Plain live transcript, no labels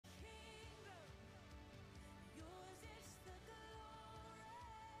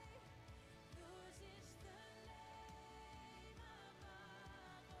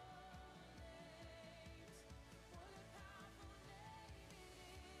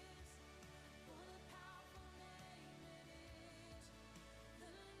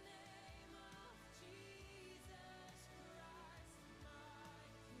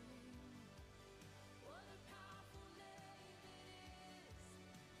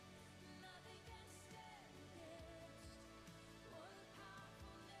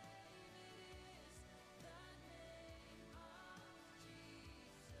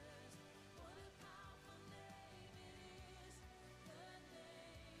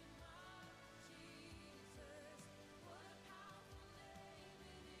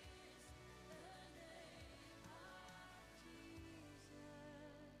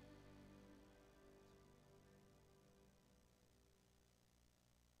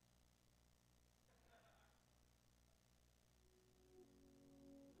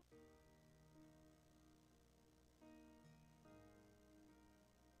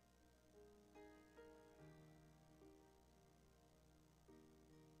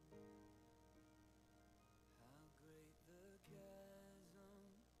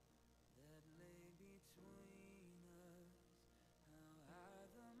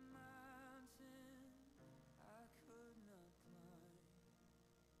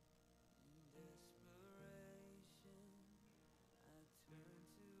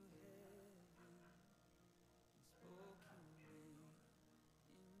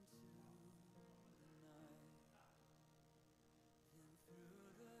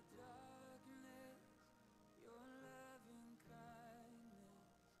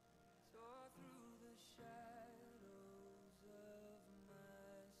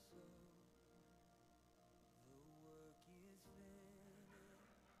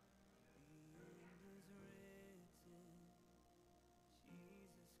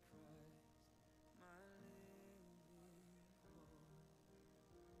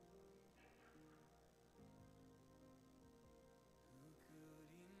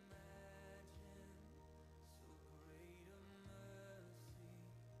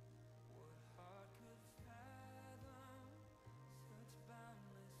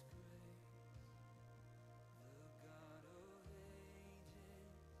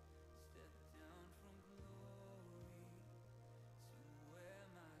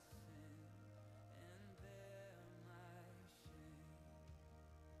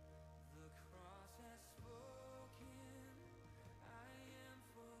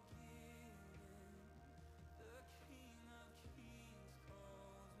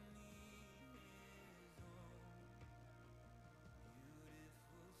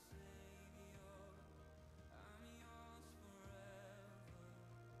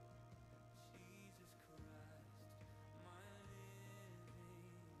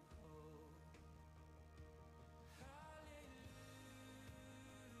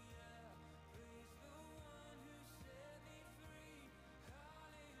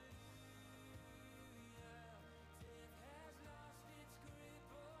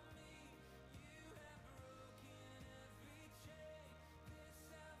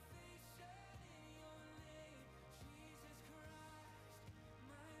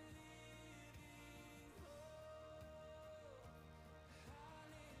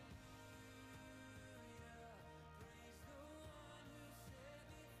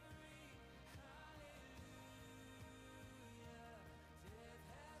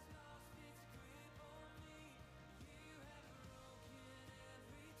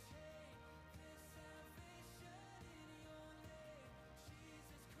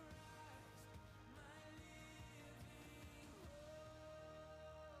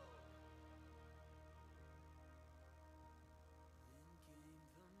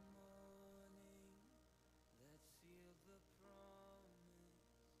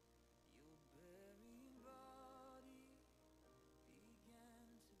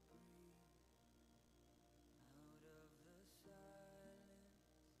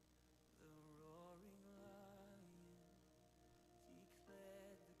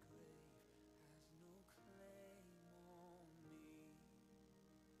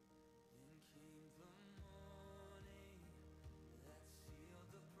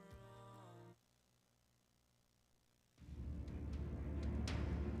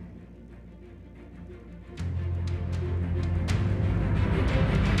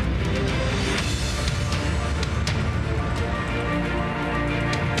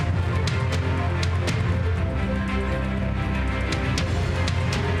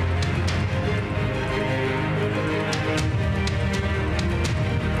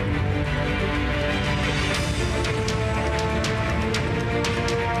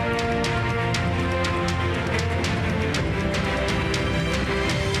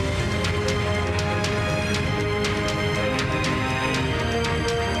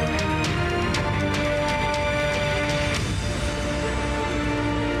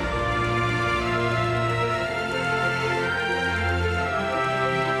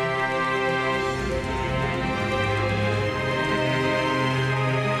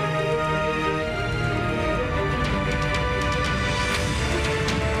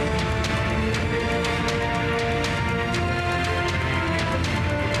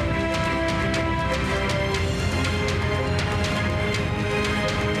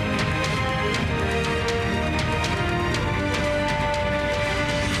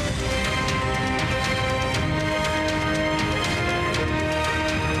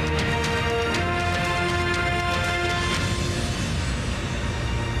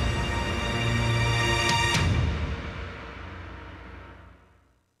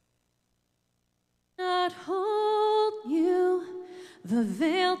The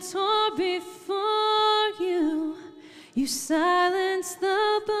veil tore before you. You silenced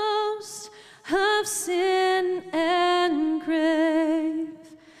the boast of sin and grave.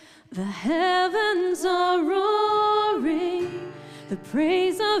 The heavens are roaring the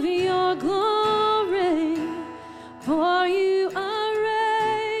praise of your glory, for you are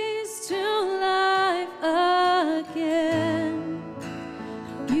raised to life again.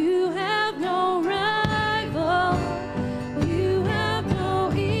 You have no rival, you have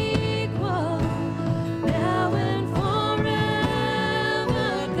no equal, now and forever,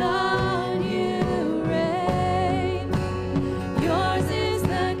 God, you reign. Yours is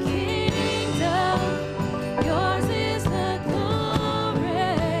the kingdom, yours is the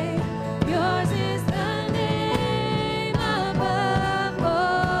glory, yours is the name above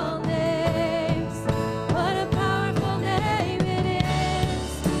all names. What a powerful name it is,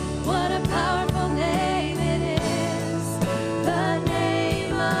 what a powerful name it is, the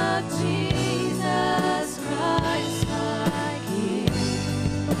name of Jesus Christ my King.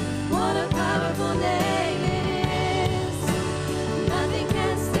 What a powerful name it is, nothing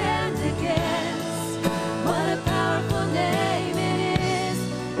can stand against. What a powerful name it is,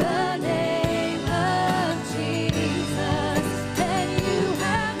 the name of Jesus. And you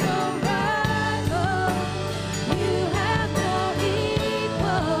have no rival, you have no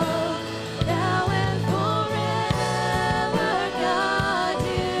equal, now and forever, God,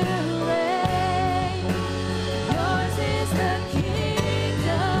 you reign. Yours is the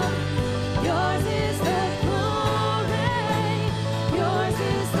kingdom, yours is the glory, yours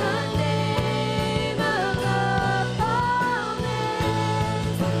is the name above all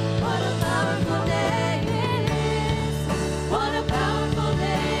names. What a powerful name it is, what a powerful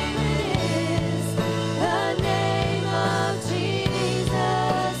name it is, the name of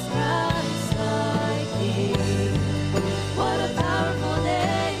Jesus Christ my King. What a powerful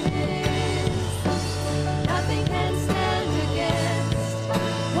name it is, nothing can stand against.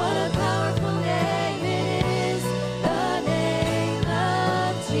 What a powerful name it is, the name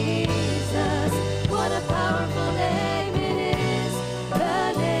of Jesus. What a powerful name it is,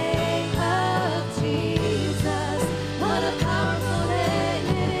 the name of Jesus. What a powerful name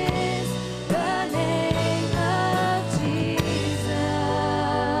it is, the name of Jesus.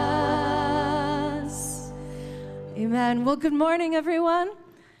 Amen. Well, good morning, everyone.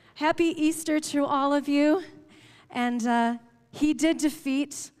 Happy Easter to all of you. And he did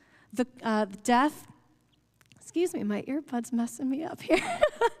defeat the death. Excuse me, my earbud's messing me up here.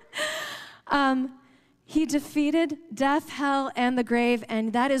 He defeated death, hell, and the grave,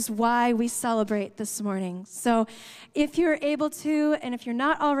 and that is why we celebrate this morning. So if you're able to, and if you're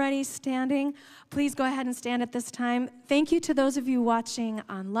not already standing, please go ahead and stand at this time. Thank you to those of you watching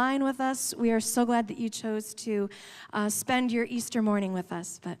online with us. We are so glad that you chose to spend your Easter morning with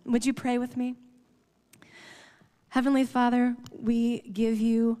us. But would you pray with me? Heavenly Father, we give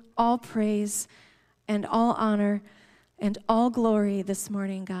you all praise and all honor and all glory this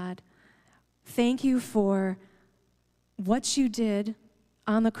morning, God. Thank you for what you did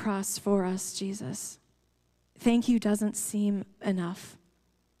on the cross for us, Jesus. Thank you doesn't seem enough.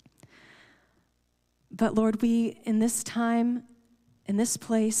 But Lord, we, in this time, in this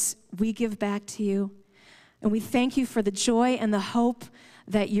place, we give back to you. And we thank you for the joy and the hope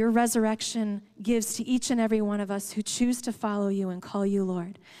that your resurrection gives to each and every one of us who choose to follow you and call you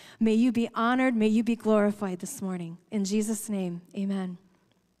Lord. May you be honored, may you be glorified this morning. In Jesus' name, amen.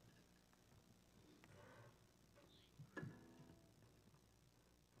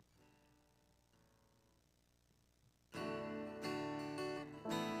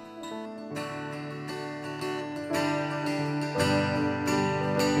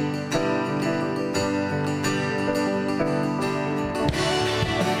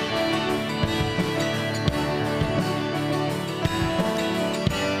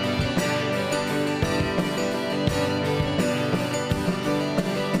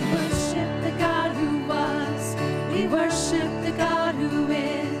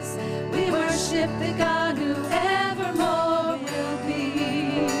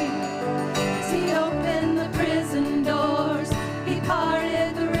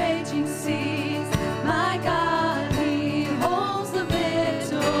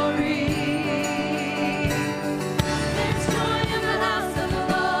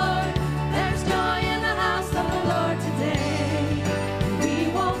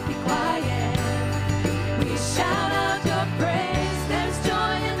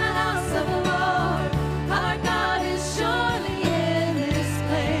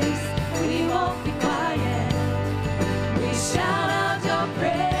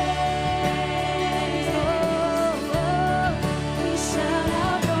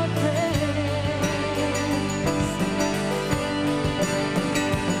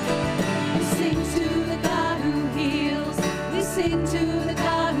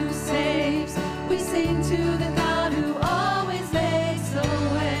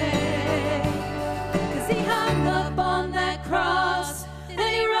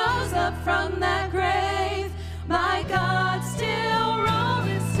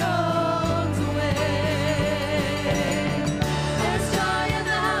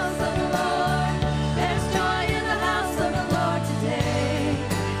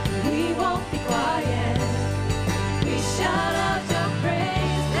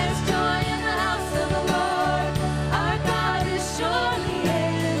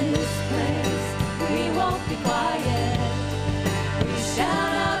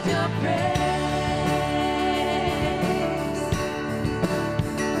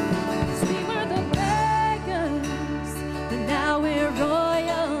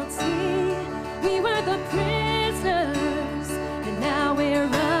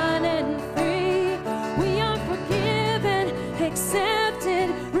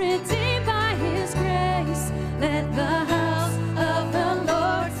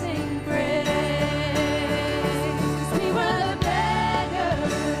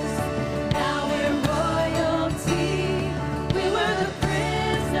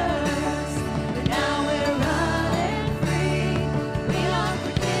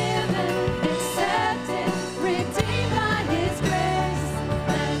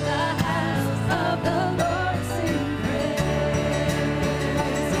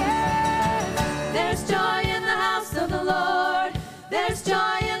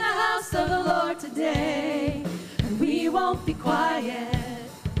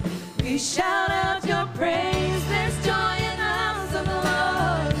 We shout out your praise. There's joy in the house of the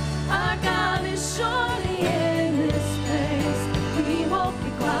Lord. Our God is surely in this place. We won't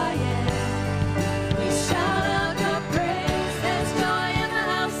be quiet. We shout out your praise. There's joy in the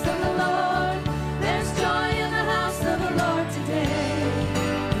house of the Lord. There's joy in the house of the Lord today.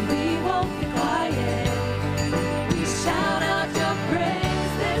 We won't be quiet. We shout out your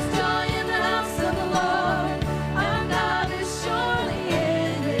praise. There's joy in the house of the Lord. Our God is surely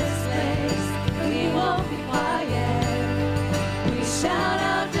in this place. We won't be quiet. We shout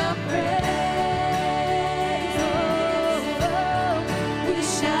out your praise. Oh, oh, we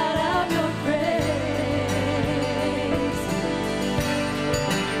shout out your praise.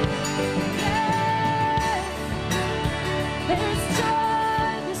 Yes, there's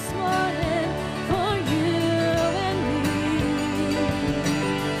joy this morning for you and me.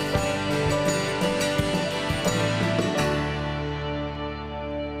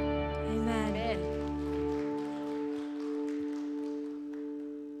 Amen.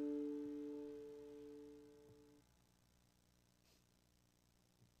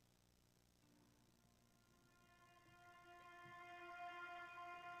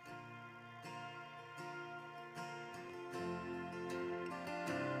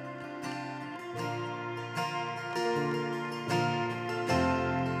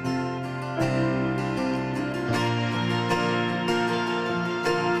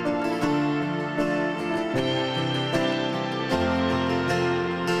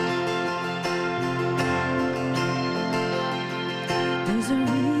 There's a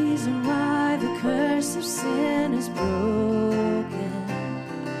reason why the curse of sin is broken.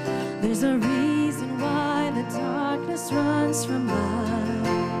 There's a reason why the darkness runs from light.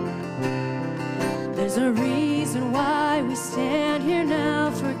 There's a reason why we stand here now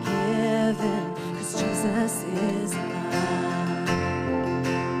forgiven, 'cause Jesus is alive.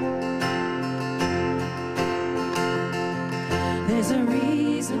 There's a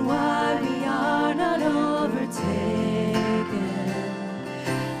reason why we are not overtaken.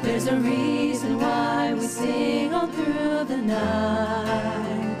 There's a reason why we sing all through the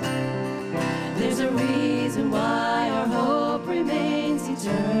night. There's a reason why our hope remains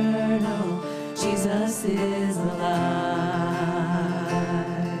eternal. Jesus is alive.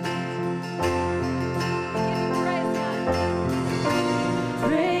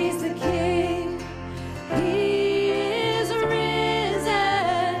 Praise the King. He is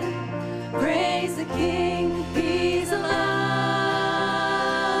risen. Praise the King. He's alive.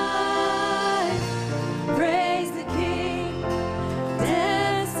 Praise the King.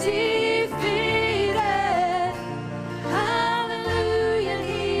 Death's defeated. Hallelujah,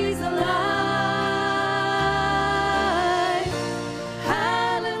 he's alive.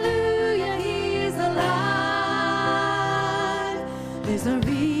 Hallelujah, he's alive. There's a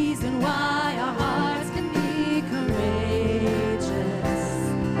reason why our hearts can be courageous.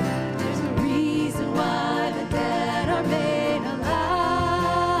 There's a reason why the dead are made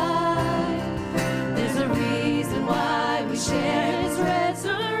alive. There's a reason why we share his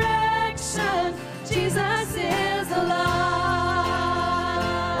resurrection. Jesus is alive.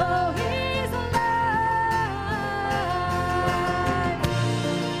 Oh, he's alive.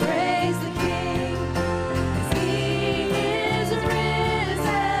 Praise the King. He is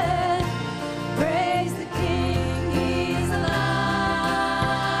risen. Praise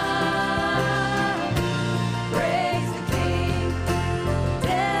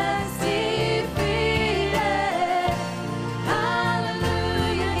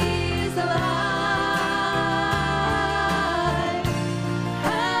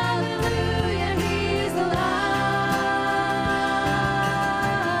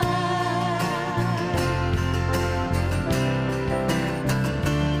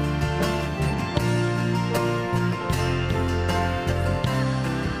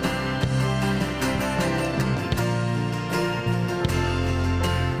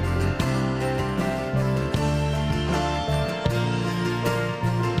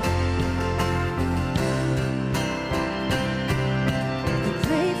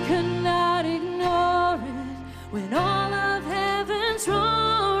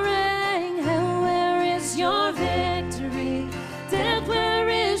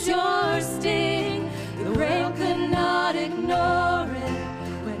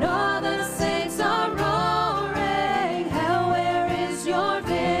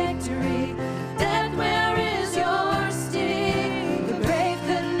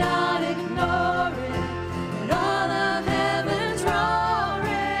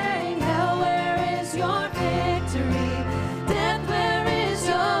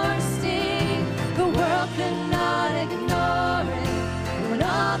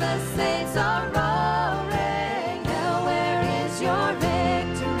the saints are roaring. Hell, where is your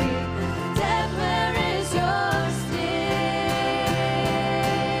victory? Death, where is your sting?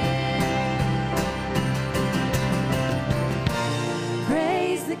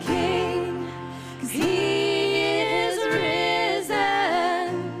 Praise the King, 'cause He is risen.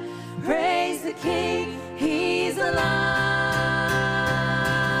 Praise the King, He's alive.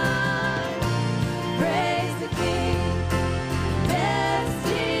 Praise the King, death's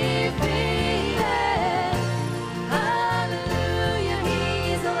defeated. Hallelujah,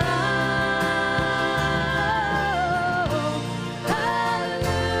 He's alive.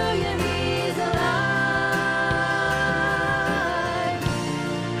 Hallelujah, He's alive.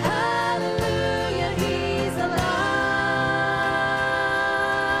 Hallelujah, He's alive.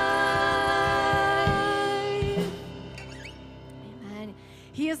 Amen.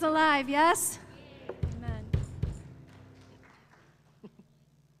 He is alive, yes? Amen.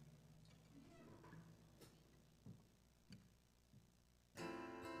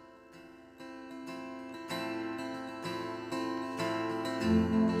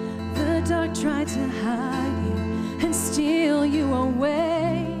 The dark tried to hide you and steal you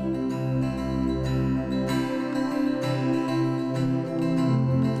away.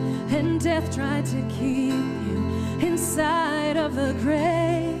 And death tried to keep you inside of the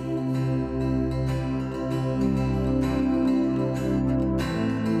grave.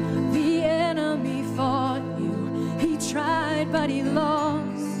 The enemy fought you, he tried but he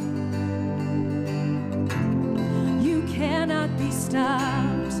lost. You cannot be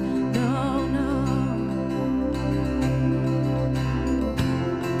stopped, no, no.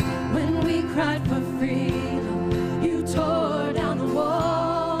 When we cried for freedom, you tore down the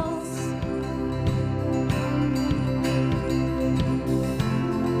walls.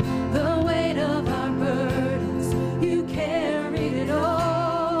 The weight of our burdens, you carried it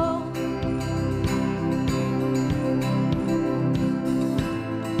all.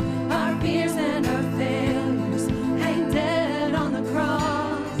 Our fears and our failures hang dead on the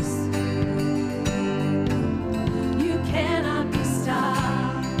cross. You cannot be stopped.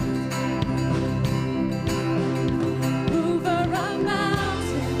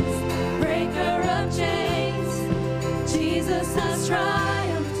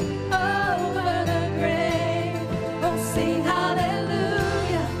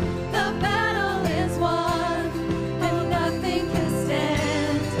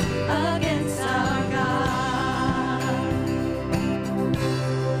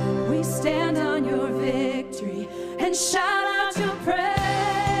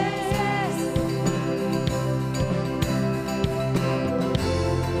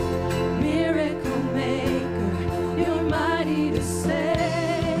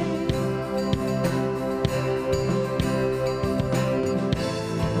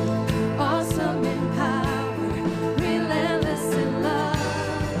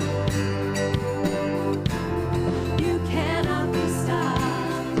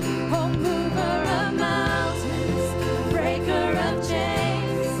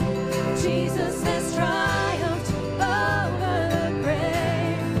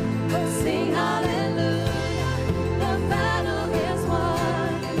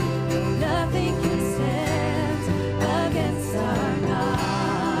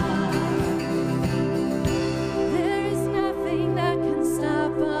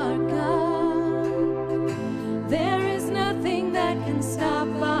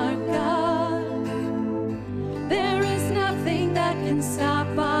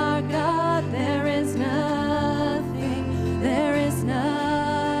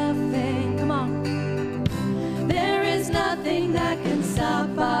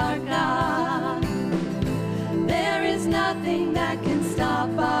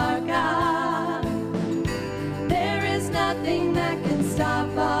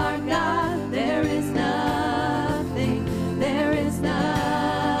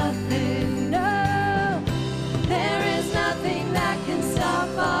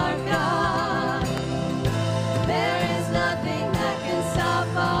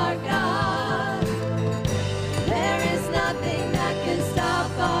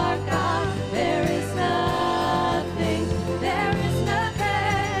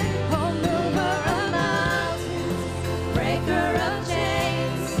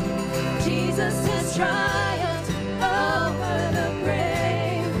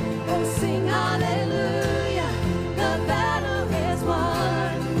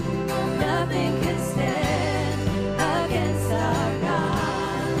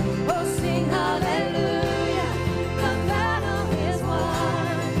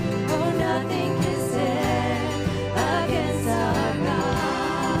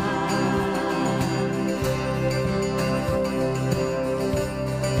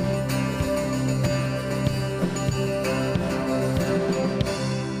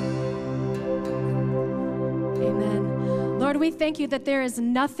 we thank you that there is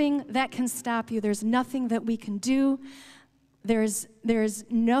nothing that can stop you. There's nothing that we can do. There's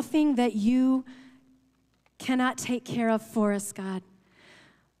nothing that you cannot take care of for us, God.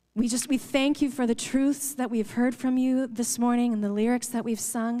 We thank you for the truths that we've heard from you this morning and the lyrics that we've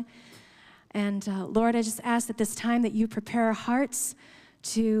sung. And Lord, I just ask at this time that you prepare our hearts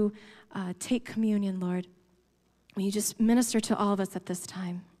to take communion, Lord. Will you just minister to all of us at this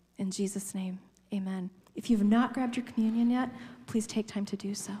time? In Jesus' name, amen. If you've not grabbed your communion yet, please take time to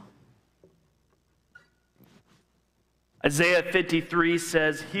do so. Isaiah 53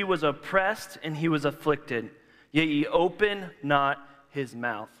 says, he was oppressed and he was afflicted, yet he opened not his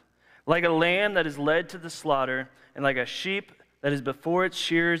mouth. Like a lamb that is led to the slaughter, and like a sheep that is before its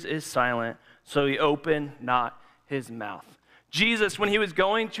shearers is silent, so he opened not his mouth. Jesus, when he was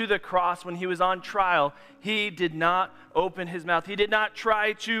going to the cross, when he was on trial, he did not open his mouth. He did not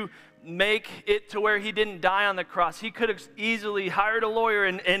try to make it to where he didn't die on the cross. He could have easily hired a lawyer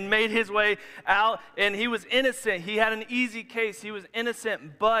and made his way out, and he was innocent. He had an easy case. He was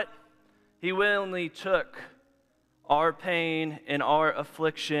innocent, but he willingly took our pain and our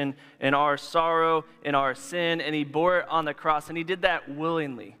affliction and our sorrow and our sin, and he bore it on the cross, and he did that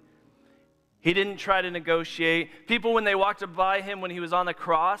willingly. He didn't try to negotiate. People, when they walked by him when he was on the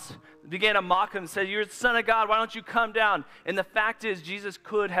cross, began to mock him and said, you're the Son of God, why don't you come down? And the fact is, Jesus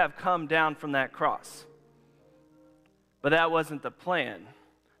could have come down from that cross. But that wasn't the plan.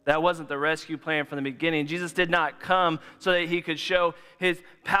 That wasn't the rescue plan from the beginning. Jesus did not come so that he could show his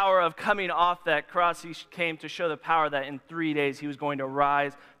power of coming off that cross. He came to show the power that in 3 days he was going to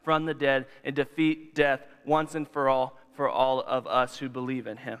rise from the dead and defeat death once and for all of us who believe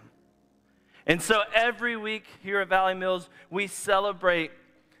in him. And so every week here at Valley Mills, we celebrate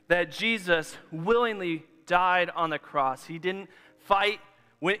that Jesus willingly died on the cross. He didn't fight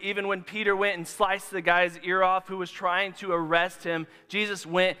even when Peter went and sliced the guy's ear off who was trying to arrest him. Jesus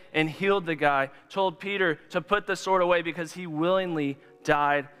went and healed the guy, told Peter to put the sword away because he willingly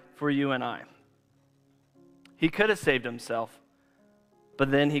died for you and I. He could have saved himself, but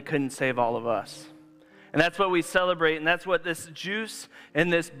then he couldn't save all of us. And that's what we celebrate, and that's what this juice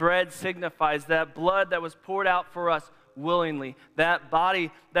and this bread signifies, that blood that was poured out for us willingly, that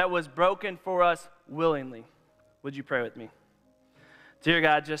body that was broken for us willingly. Would you pray with me? Dear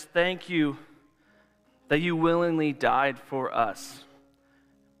God, just thank you that you willingly died for us.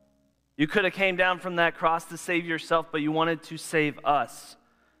 You could have came down from that cross to save yourself, but you wanted to save us.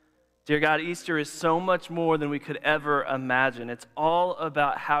 Dear God, Easter is so much more than we could ever imagine. It's all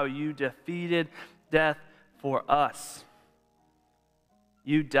about how you defeated death for us.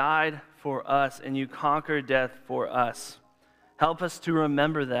 You died for us and you conquered death for us. Help us to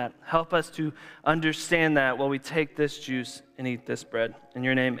remember that. Help us to understand that while we take this juice and eat this bread. In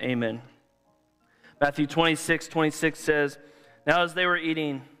your name, amen. Matthew 26:26 says, now as they were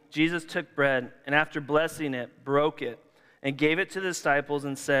eating, Jesus took bread and after blessing it, broke it and gave it to the disciples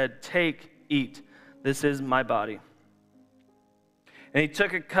and said, take, eat, this is my body. And he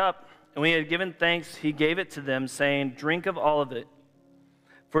took a cup, and when he had given thanks, he gave it to them, saying, drink of all of it,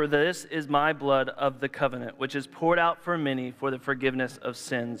 for this is my blood of the covenant, which is poured out for many for the forgiveness of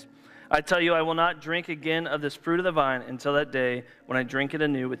sins. I tell you, I will not drink again of this fruit of the vine until that day when I drink it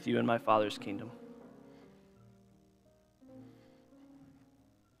anew with you in my Father's kingdom.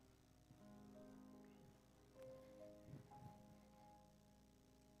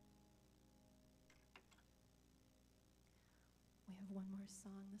 One more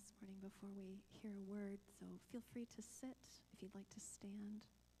song this morning before we hear a word, so feel free to sit if you'd like to stand,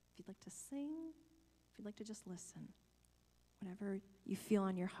 if you'd like to sing, if you'd like to just listen. Whatever you feel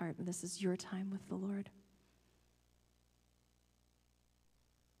on your heart, and this is your time with the Lord.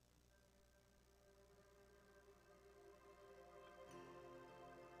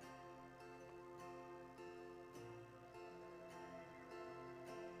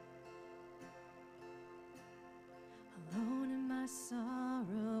 Alone in my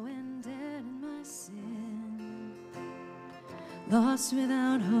sorrow and dead in my sin, lost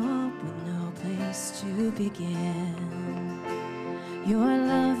without hope with no place to begin. Your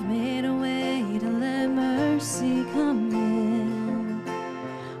love made a way to let mercy come in.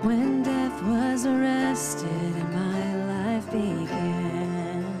 When death was arrested and my life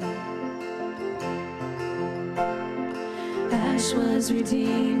began, ash was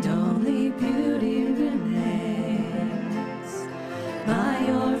redeemed, only beauty remains.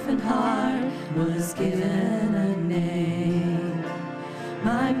 My orphan heart was given a name.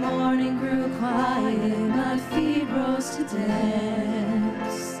 My mourning grew quiet, my feet rose to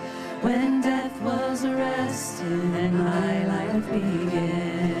dance. When death was arrested and my life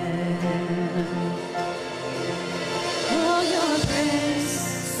began. Oh,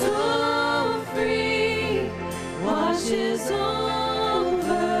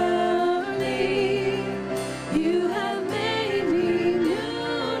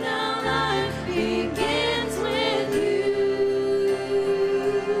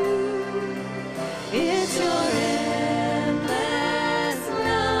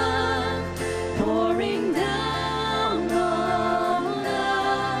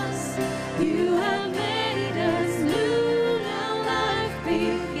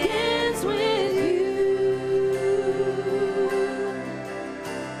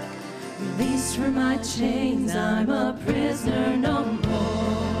 chains, I'm a prisoner no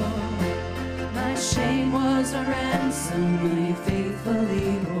more. My shame was a ransom he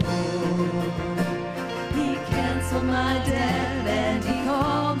faithfully bore. He canceled my debt and he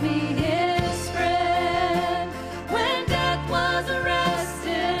called me his friend. When death was arrested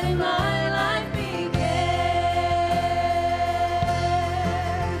and my life began.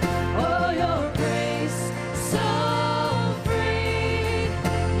 Oh, your grace so free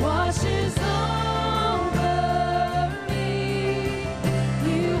washes over me.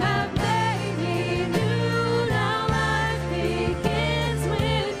 You have made me new. Now life begins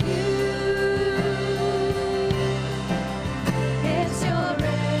with you. It's your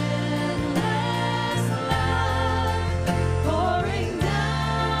endless love pouring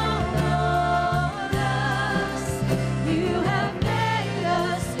down on us. You have made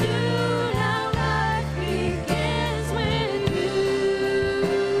us new. Now life begins with you.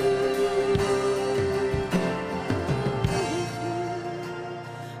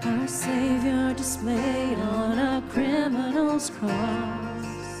 Our Savior displayed on a criminal's cross.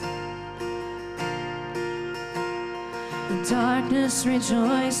 The darkness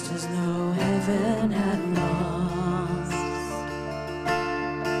rejoiced as though heaven had lost.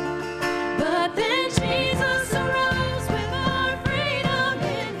 But then Jesus arose with our freedom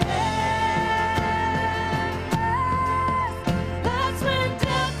in hand. That's when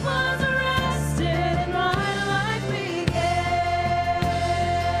death was arrested and my life began.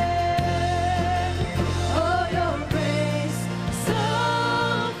 Oh, your grace so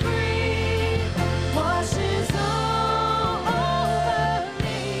free washes all over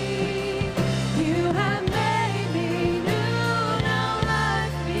me. You have made me new. Now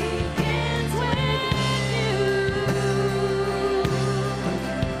life begins with you.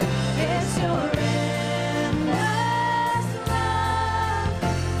 It's your endless love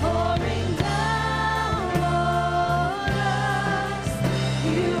pouring down on us.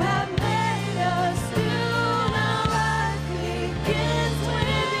 You have made us new. Now life begins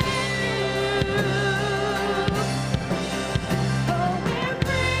with you. Oh, we're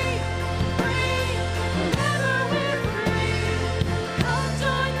free, free, forever we're free. Come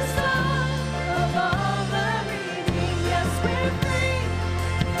join the song of all the redeemed. Yes, we're free,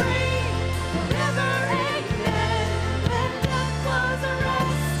 free, forever, amen. When death was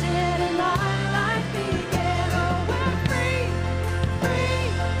arrested and my life began. Oh, we're free, free,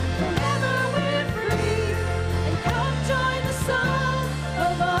 forever we're free. And come join the song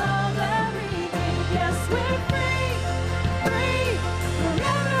of all the redeemed. Yes, we're free, free,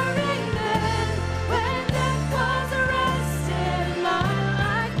 forever, amen. When death was arrested and my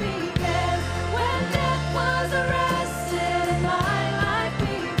life began. When death was arrested and my life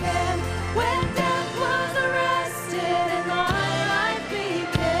began. When death was arrested and my life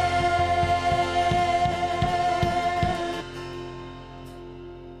began.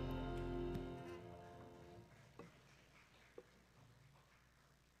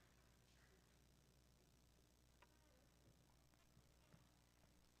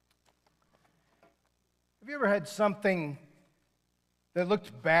 Have you ever had something that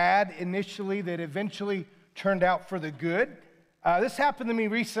looked bad initially that eventually turned out for the good? This happened to me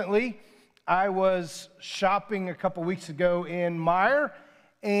recently. I was shopping a couple weeks ago in Meijer,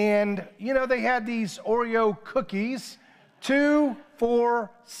 and they had these Oreo cookies, 2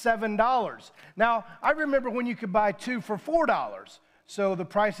 for $7. Now, I remember when you could buy 2 for $4, so the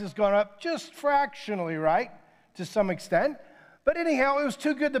price has gone up just fractionally, right, to some extent. But anyhow, it was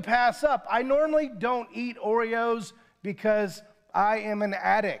too good to pass up. I normally don't eat Oreos because I am an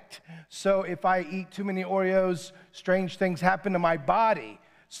addict. So if I eat too many Oreos, strange things happen to my body.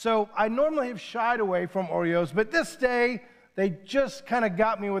 So I normally have shied away from Oreos, but this day, they just kind of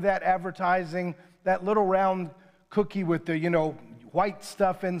got me with that advertising, that little round cookie with the, white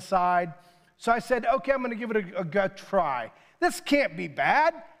stuff inside. So I said, okay, I'm going to give it a good try. This can't be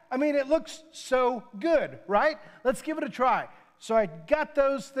bad. I mean, it looks so good, right? Let's give it a try. So I got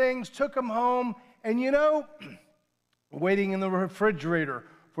those things, took them home, and waiting in the refrigerator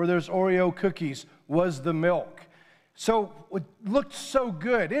for those Oreo cookies was the milk. So it looked so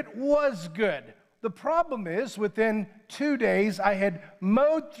good. It was good. The problem is, within 2 days, I had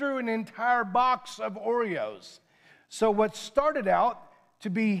mowed through an entire box of Oreos. So what started out to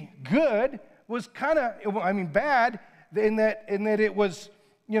be good was kind of, bad in that it was,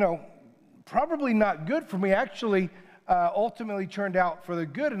 probably not good for me. Actually, ultimately turned out for the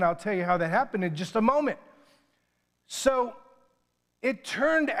good, and I'll tell you how that happened in just a moment. So it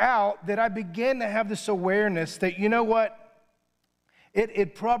turned out that I began to have this awareness that,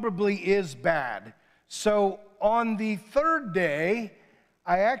 it probably is bad. So on the third day,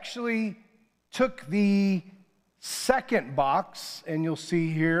 I actually took the second box, and you'll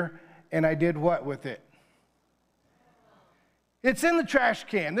see here, and I did what with it? It's in the trash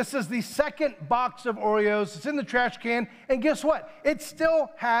can. This is the second box of Oreos. It's in the trash can, and guess what? It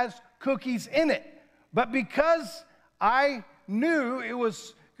still has cookies in it. But because I knew it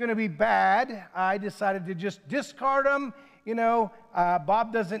was going to be bad, I decided to just discard them.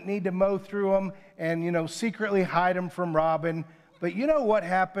 Bob doesn't need to mow through them and, secretly hide them from Robin. But you know what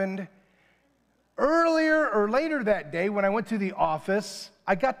happened? Earlier or later that day when I went to the office,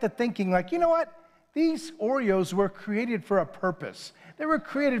 I got to thinking, like, you know what? These Oreos were created for a purpose. They were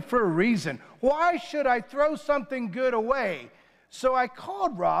created for a reason. Why should I throw something good away? So I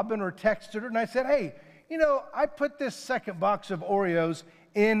called Robin or texted her and I said, hey, I put this second box of Oreos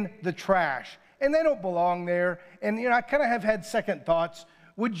in the trash and they don't belong there. And, I kind of have had second thoughts.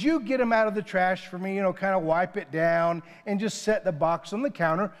 Would you get them out of the trash for me, kind of wipe it down and just set the box on the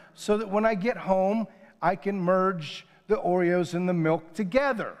counter so that when I get home, I can merge the Oreos and the milk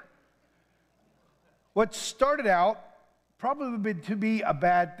together? What started out probably to be a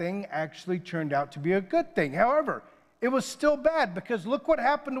bad thing actually turned out to be a good thing. However, it was still bad because look what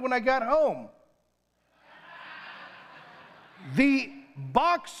happened when I got home. The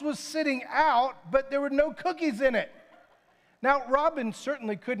box was sitting out, but there were no cookies in it. Now, Robin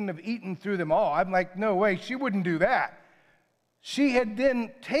certainly couldn't have eaten through them all. I'm like, no way, she wouldn't do that. She had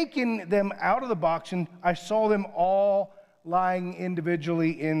then taken them out of the box, and I saw them all lying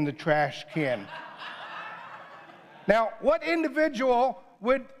individually in the trash can. Now, what individual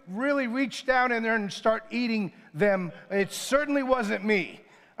would really reach down in there and start eating them? It certainly wasn't me.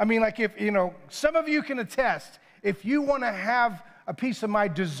 I mean, like if, some of you can attest, if you want to have a piece of my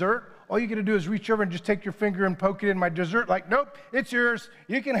dessert, all you're going to do is reach over and just take your finger and poke it in my dessert. Like, nope, it's yours.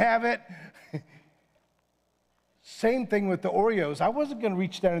 You can have it. Same thing with the Oreos. I wasn't going to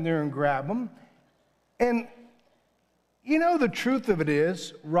reach down in there and grab them. And, the truth of it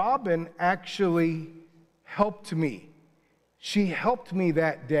is, Robin actually helped me. She helped me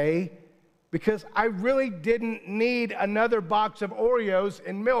that day because I really didn't need another box of Oreos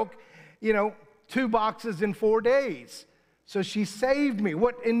and milk, 2 boxes in 4 days. So she saved me.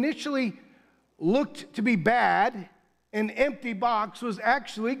 What initially looked to be bad, an empty box, was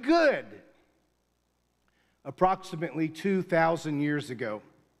actually good. Approximately 2,000 years ago,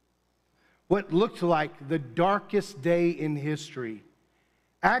 what looked like the darkest day in history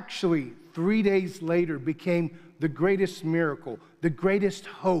actually 3 days later became the greatest miracle, the greatest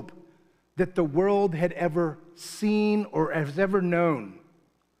hope that the world had ever seen or has ever known.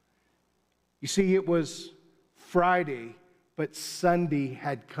 You see, it was Friday, but Sunday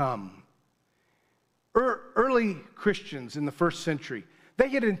had come. Early Christians in the first century, they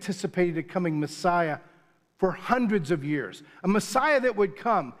had anticipated a coming Messiah for hundreds of years. A Messiah that would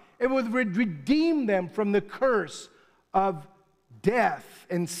come and would redeem them from the curse of death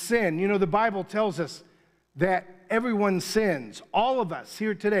and sin. The Bible tells us that everyone sins. All of us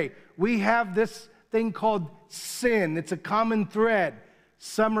here today, we have this thing called sin. It's a common thread.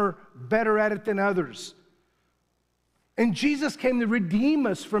 Some are better at it than others. And Jesus came to redeem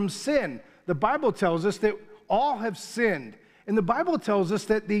us from sin. The Bible tells us that all have sinned. And the Bible tells us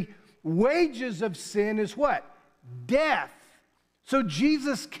that the wages of sin is what? Death. So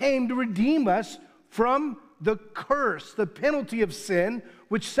Jesus came to redeem us from the curse, the penalty of sin,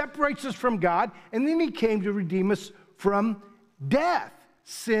 which separates us from God, and then he came to redeem us from death.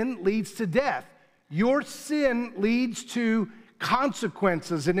 Sin leads to death. Your sin leads to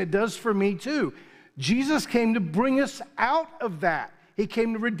consequences, and it does for me too. Jesus came to bring us out of that. He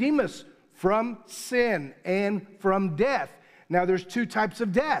came to redeem us from sin and from death. Now, there's 2 types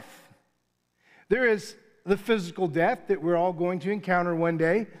of death. There is the physical death that we're all going to encounter one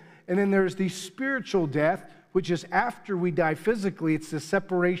day, and then there's the spiritual death, which is after we die physically. It's the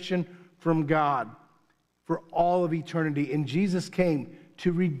separation from God for all of eternity. And Jesus came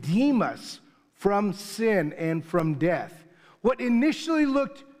to redeem us from sin and from death. What initially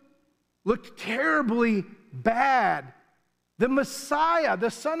looked terribly bad, the Messiah,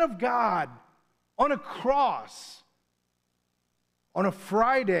 the Son of God, on a cross, on a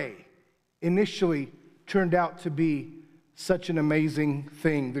Friday, initially turned out to be such an amazing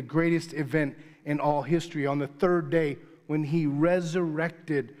thing, the greatest event in all history. On the 3rd day, when he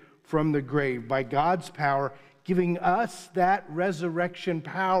resurrected from the grave by God's power, giving us that resurrection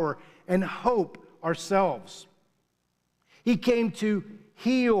power and hope ourselves. He came to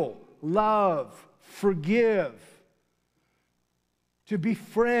heal, love, forgive, to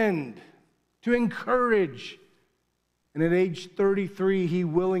befriend, to encourage. And at age 33, he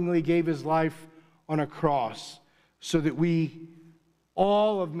willingly gave his life on a cross so that we,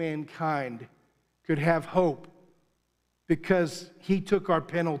 all of mankind, could have hope because he took our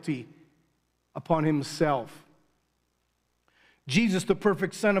penalty upon himself. Jesus, the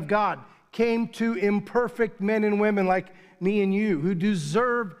perfect Son of God, came to imperfect men and women like me and you who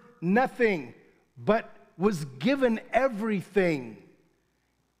deserve nothing but was given everything: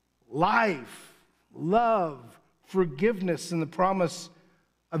 life, love, forgiveness, and the promise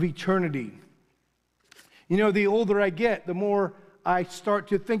of eternity. You know, the older I get, the more I start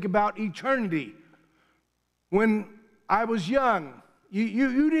to think about eternity. When I was young,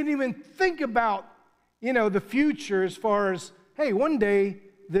 you didn't even think about, the future as far as, hey, one day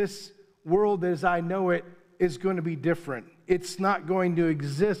this world as I know it is going to be different. It's not going to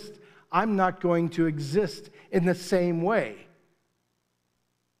exist. I'm not going to exist in the same way.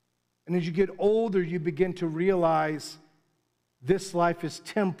 And as you get older, you begin to realize this life is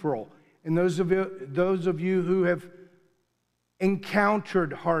temporal. And those of you who have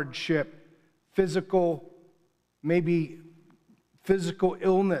encountered hardship, maybe physical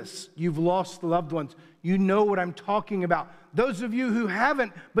illness, you've lost loved ones, you know what I'm talking about. Those of you who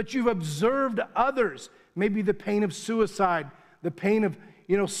haven't, but you've observed others, maybe the pain of suicide, the pain of,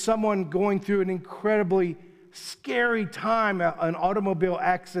 someone going through an incredibly scary time, an automobile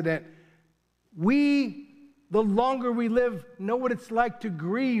accident. The longer we live, know what it's like to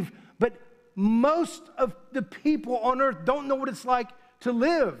grieve, but most of the people on earth don't know what it's like to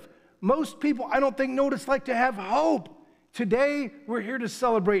live. Most people, I don't think, know what it's like to have hope. Today, we're here to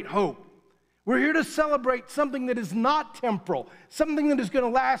celebrate hope. We're here to celebrate something that is not temporal, something that is going to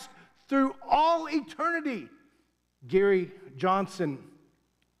last through all eternity. Gary Johnson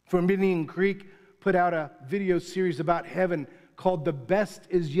from Indian Creek put out a video series about heaven called "The Best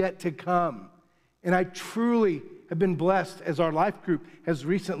Is Yet to Come." And I truly have been blessed as our life group has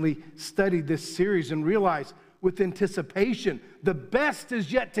recently studied this series and realized with anticipation, the best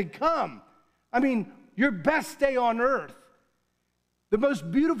is yet to come. I mean, your best day on earth, the most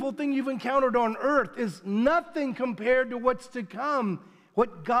beautiful thing you've encountered on earth is nothing compared to what's to come,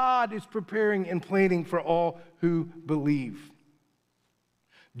 what God is preparing and planning for all who believe.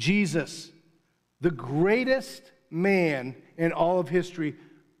 Jesus, the greatest man in all of history,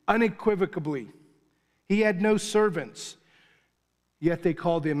 unequivocally, he had no servants, yet they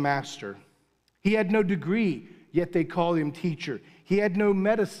called him master. He had no degree, yet they called him teacher. He had no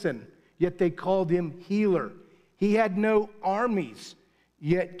medicine, yet they called him healer. He had no armies,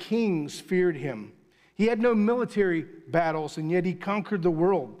 yet kings feared him. He had no military battles, and yet he conquered the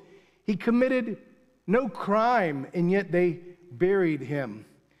world. He committed no crime, and yet they buried him.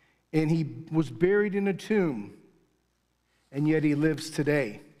 And he was buried in a tomb, and yet he lives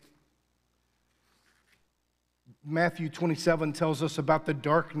today. Matthew 27 tells us about the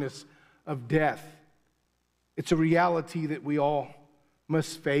darkness of death. It's a reality that we all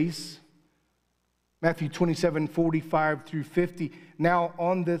must face. Matthew 27, 45 through 50. Now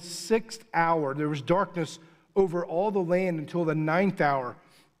on the 6th hour, there was darkness over all the land until the 9th hour.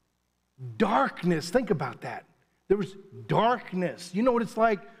 Darkness, think about that. There was darkness. You know what it's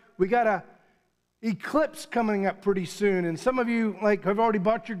like? We got a eclipse coming up pretty soon, and some of you have already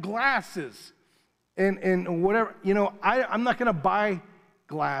bought your glasses. And whatever, I'm not going to buy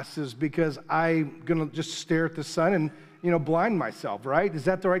glasses because I'm going to just stare at the sun and, blind myself, right? Is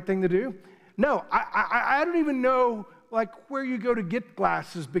that the right thing to do? No, I don't even know, where you go to get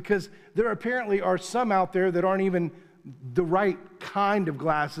glasses because there apparently are some out there that aren't even the right kind of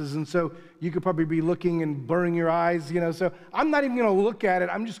glasses. And so you could probably be looking and burning your eyes, So I'm not even going to look at it.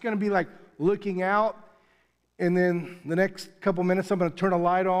 I'm just going to be, looking out. And then the next couple minutes, I'm going to turn a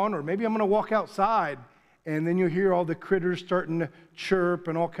light on, or maybe I'm going to walk outside, and then you'll hear all the critters starting to chirp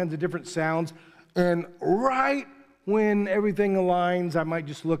and all kinds of different sounds. And right when everything aligns, I might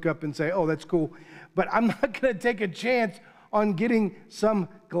just look up and say, oh, that's cool. But I'm not going to take a chance on getting some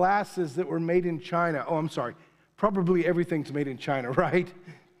glasses that were made in China. Oh, I'm sorry. Probably everything's made in China, right?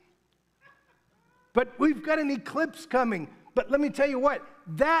 But we've got an eclipse coming. But let me tell you what,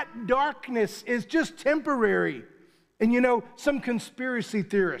 that darkness is just temporary. And some conspiracy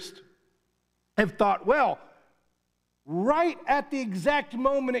theorists have thought, well, right at the exact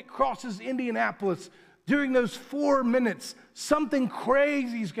moment it crosses Indianapolis, during those 4 minutes, something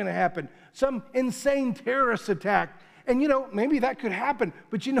crazy is going to happen, some insane terrorist attack. And maybe that could happen.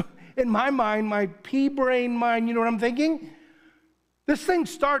 But in my mind, my pea-brain mind, you know what I'm thinking? This thing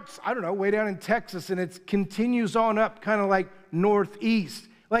starts, way down in Texas, and it continues on up kind of like northeast.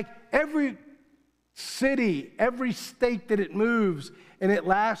 Every city, every state that it moves, and it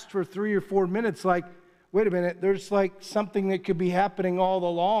lasts for 3 or 4 minutes, wait a minute, there's like something that could be happening all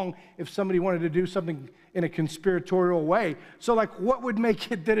along if somebody wanted to do something in a conspiratorial way. So like, what would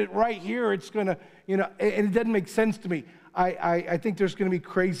make it that it right here, it's going to, and it doesn't make sense to me. I think there's going to be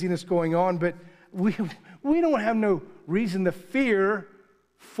craziness going on, but we don't have no reason to fear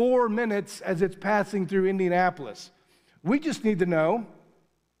 4 minutes as it's passing through Indianapolis. We just need to know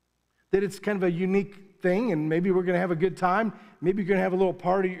that it's kind of a unique thing, and maybe we're going to have a good time. Maybe you're going to have a little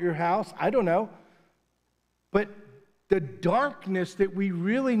party at your house. I don't know. But the darkness that we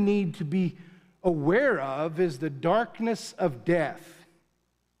really need to be aware of is the darkness of death.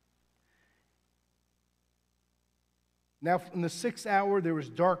 Now, in the 6th hour, there was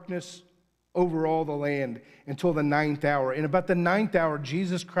darkness over all the land until the 9th hour. And about the 9th hour,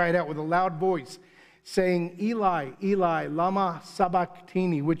 Jesus cried out with a loud voice, saying, Eli, Eli, lama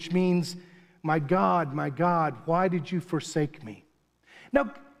sabachthani, which means, my God, why did you forsake me?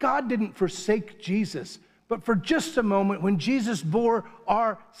 Now, God didn't forsake Jesus, but for just a moment, when Jesus bore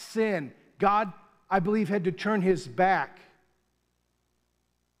our sin, God, I believe, had to turn his back.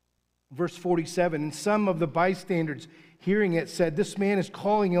 Verse 47, and some of the bystanders hearing it said, this man is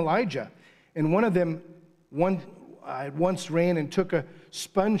calling Elijah. And one of them once ran and took a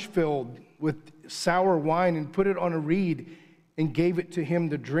sponge filled with sour wine and put it on a reed and gave it to him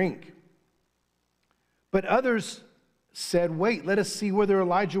to drink. But others said, wait, let us see whether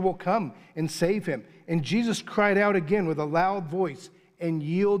Elijah will come and save him. And Jesus cried out again with a loud voice and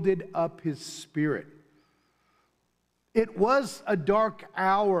yielded up his spirit. It was a dark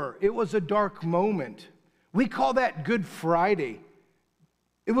hour. It was a dark moment. We call that Good Friday.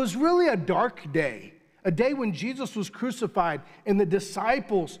 It was really a dark day, a day when Jesus was crucified and the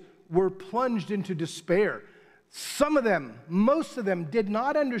disciples were plunged into despair. Some of them, most of them, did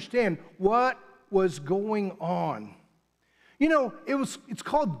not understand what was going on. It's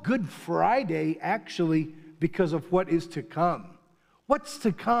called Good Friday, actually, because of what is to come. What's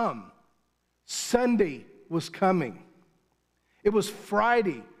to come? Sunday was coming. It was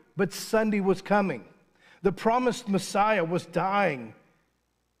Friday, but Sunday was coming. The promised Messiah was dying,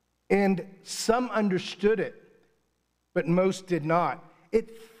 and some understood it, but most did not.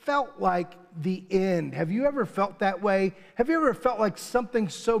 It felt like the end. Have you ever felt that way? Have you ever felt like something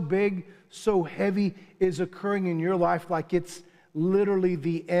so big, so heavy is occurring in your life, like it's literally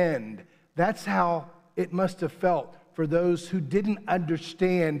the end? That's how it must have felt for those who didn't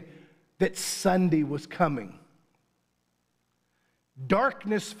understand that Sunday was coming.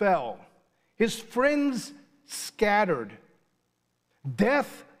 Darkness fell. His friends scattered.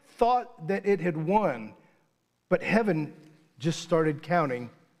 Death thought that it had won, but heaven just started counting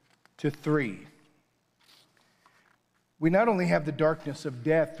to 3. We not only have the darkness of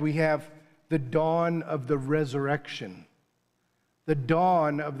death, we have the dawn of the resurrection. The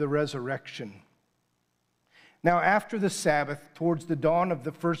dawn of the resurrection. Now, after the Sabbath, towards the dawn of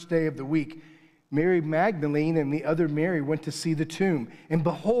the first day of the week, Mary Magdalene and the other Mary went to see the tomb. And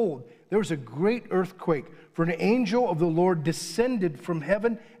behold, there was a great earthquake, for an angel of the Lord descended from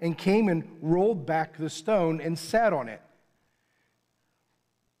heaven and came and rolled back the stone and sat on it.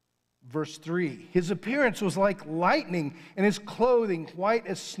 Verse 3, his appearance was like lightning, and his clothing white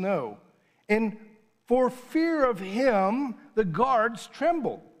as snow. And for fear of him, the guards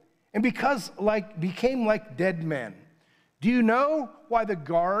trembled, and became like dead men. Do you know why the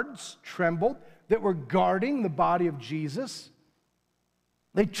guards trembled that were guarding the body of Jesus?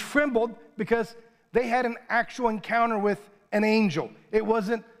 They trembled because they had an actual encounter with an angel. It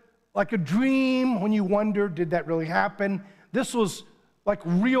wasn't like a dream when you wonder, did that really happen? This was like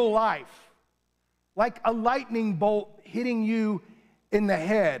real life, like a lightning bolt hitting you in the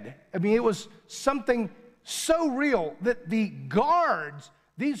head. I mean, it was something so real that the guards,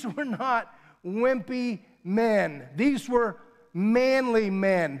 these were not wimpy men. These were manly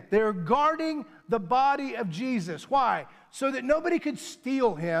men. They're guarding the body of Jesus. Why? So that nobody could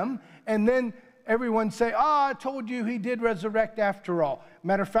steal him and then everyone say, I told you he did resurrect after all.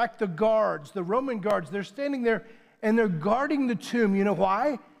 Matter of fact, the guards, the Roman guards, they're standing there and they're guarding the tomb. You know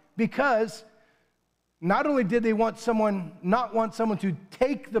why? Because not only did they not want someone to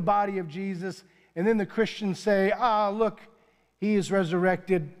take the body of Jesus and then the Christians say, look, he is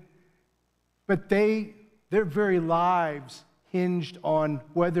resurrected, but their very lives hinged on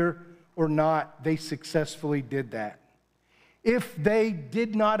whether or not they successfully did that. If they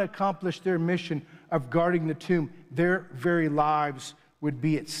did not accomplish their mission of guarding the tomb, their very lives would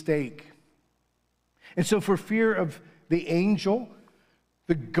be at stake. And so for fear of the angel,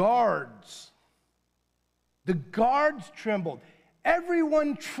 the guards trembled.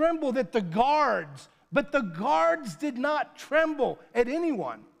 Everyone trembled at the guards, but the guards did not tremble at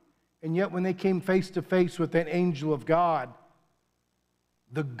anyone. And yet when they came face to face with that angel of God,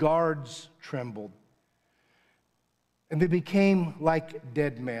 the guards trembled. And they became like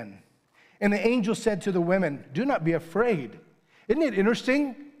dead men. And the angel said to the women, "Do not be afraid." Isn't it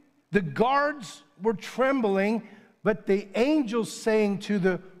interesting? The guards were trembling, but the angel's saying to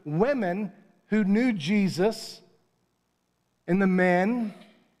the women who knew Jesus and the men,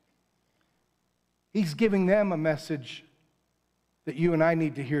 he's giving them a message that you and I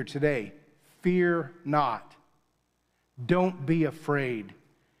need to hear today. Fear not. Don't be afraid.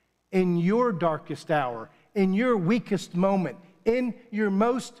 In your darkest hour, in your weakest moment, in your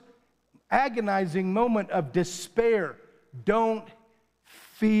most agonizing moment of despair, don't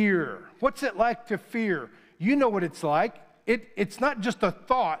fear. What's it like to fear? You know what it's like. It's not just a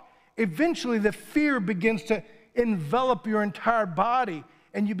thought. Eventually, the fear begins to envelop your entire body,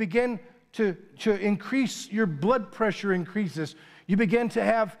 and you begin to increase, your blood pressure increases. You begin to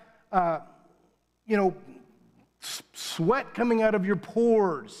have, sweat coming out of your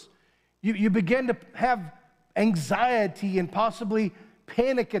pores. You begin to have anxiety and possibly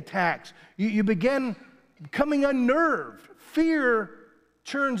panic attacks. You begin becoming unnerved. Fear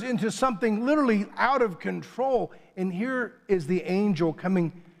turns into something literally out of control. And here is the angel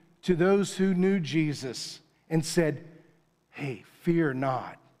coming to those who knew Jesus and said, "Hey, fear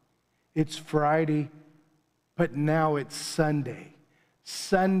not. It's Friday, but now it's Sunday.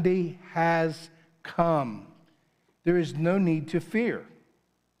 Sunday has come. There is no need to fear."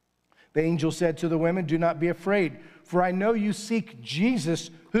 The angel said to the women, "Do not be afraid, for I know you seek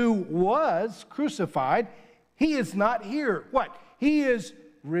Jesus who was crucified. He is not here." What? He is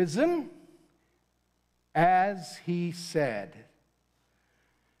risen, as he said.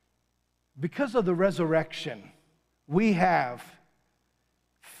 Because of the resurrection, we have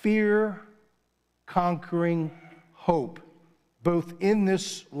fear-conquering hope, both in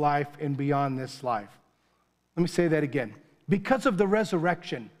this life and beyond this life. Let me say that again. Because of the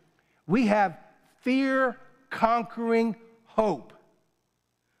resurrection, we have fear-conquering hope,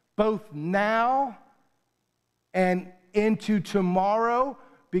 both now and into tomorrow.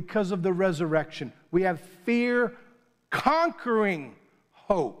 Because of the resurrection, we have fear-conquering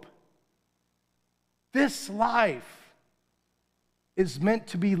hope. This life is meant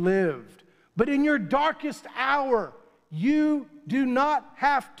to be lived. But in your darkest hour, you do not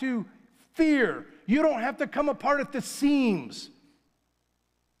have to fear. You don't have to come apart at the seams.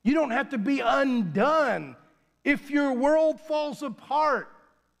 You don't have to be undone. If your world falls apart,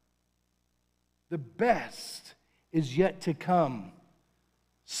 the best is yet to come.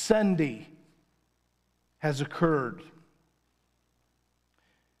 Sunday has occurred.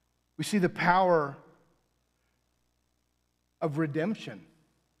 We see the power of redemption.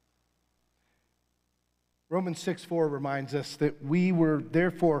 Romans 6:4 reminds us that we were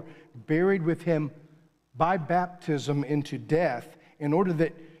therefore buried with him by baptism into death, in order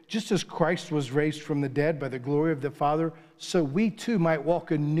that just as Christ was raised from the dead by the glory of the Father, so we too might walk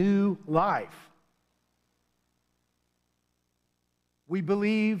a new life. We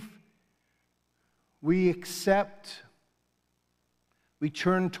believe, we accept, we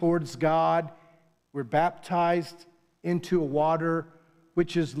turn towards God, we're baptized into a water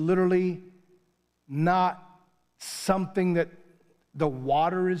which is literally not something that the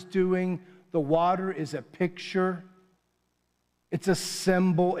water is doing. The water is a picture. It's a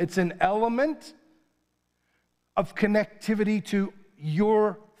symbol. It's an element of connectivity to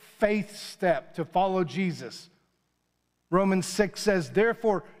your faith step to follow Jesus. Romans 6 says,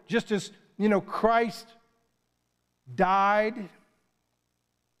 therefore, just as, Christ died,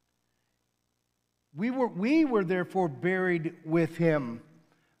 we were therefore buried with him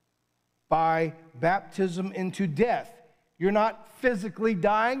by baptism into death. You're not physically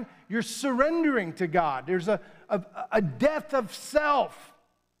dying, you're surrendering to God. There's a death of self.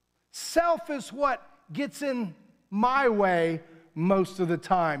 Self is what gets in my way most of the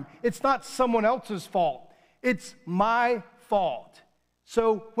time. It's not someone else's fault. It's my fault.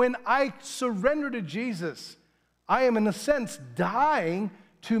 So when I surrender to Jesus, I am in a sense dying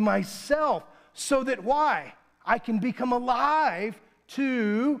to myself, so that why? I can become alive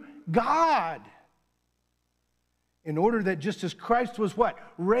to God. In order that just as Christ was what?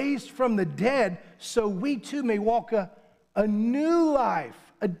 Raised from the dead, so we too may walk a new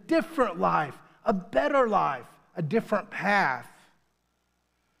life, a different life, a better life, a different path.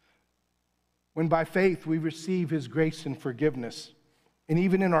 When by faith we receive his grace and forgiveness. And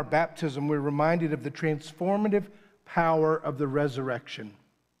even in our baptism, we're reminded of the transformative power of the resurrection.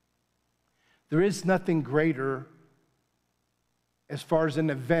 There is nothing greater as far as an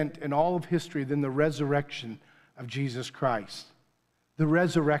event in all of history than the resurrection of Jesus Christ. the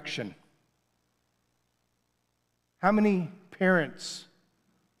resurrection. How many parents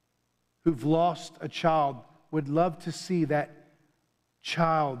who've lost a child would love to see that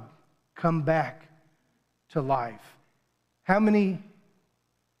child come back to life? How many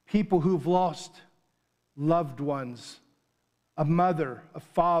people who've lost loved ones, a mother, a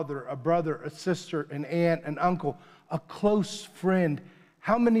father, a brother, a sister, an aunt, an uncle, a close friend,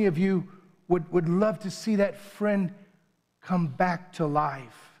 how many of you would love to see that friend come back to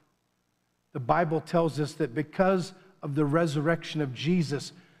life? The Bible tells us that because of the resurrection of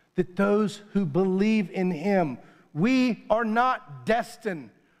Jesus, that those who believe in him, we are not destined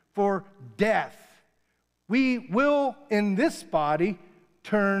for death. We will, in this body,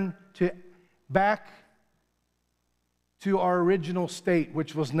 turn back to our original state,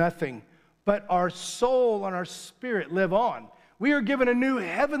 which was nothing. But our soul and our spirit live on. We are given a new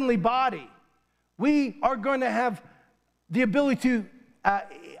heavenly body. We are going to have the ability to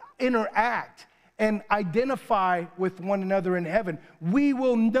interact and identify with one another in heaven. We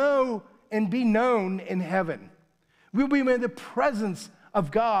will know and be known in heaven. We'll be in the presence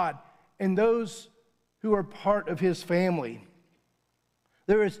of God and those who are part of his family.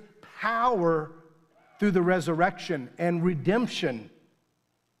 There is power through the resurrection and redemption.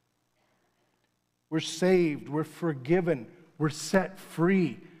 We're saved, we're forgiven, we're set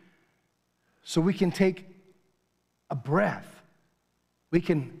free. So we can take a breath. We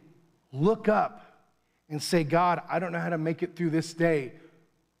can look up and say, God, I don't know how to make it through this day,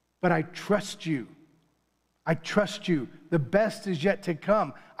 but I trust you. I trust you. The best is yet to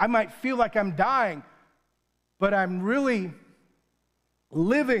come. I might feel like I'm dying, but I'm really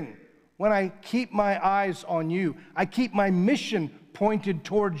living when I keep my eyes on you. I keep my mission pointed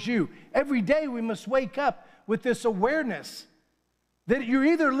towards you. Every day we must wake up with this awareness that you're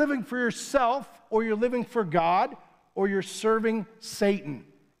either living for yourself or you're living for God or you're serving Satan.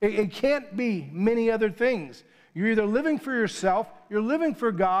 It can't be many other things. You're either living for yourself, you're living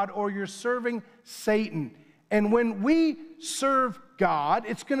for God, or you're serving Satan. And when we serve God,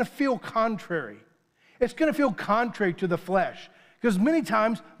 it's going to feel contrary. It's going to feel contrary to the flesh, because many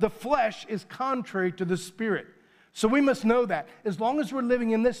times the flesh is contrary to the spirit. So we must know that. As long as we're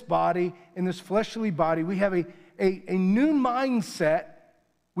living in this body, in this fleshly body, we have a new mindset.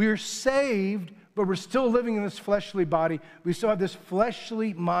 We are saved, but we're still living in this fleshly body. We still have this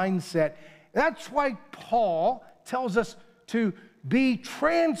fleshly mindset. That's why Paul tells us to be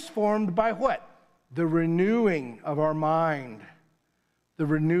transformed by what? The renewing of our mind. The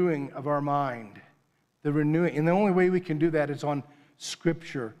renewing of our mind. The renewing. And the only way we can do that is on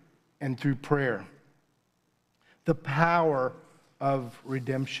Scripture and through prayer. The power of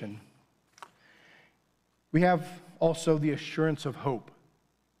redemption. We have also the assurance of hope.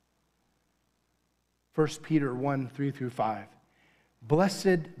 1 Peter 1, 3 through 5.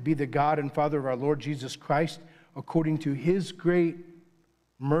 Blessed be the God and Father of our Lord Jesus Christ, according to his great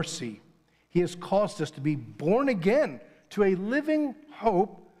mercy. He has caused us to be born again to a living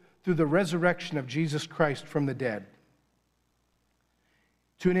hope through the resurrection of Jesus Christ from the dead,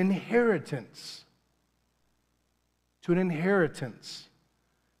 to an inheritance. To an inheritance.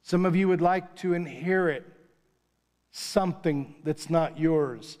 Some of you would like to inherit something that's not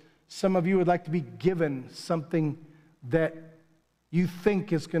yours. Some of you would like to be given something that you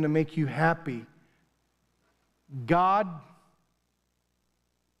think is going to make you happy. God,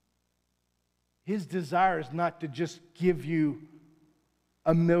 his desire is not to just give you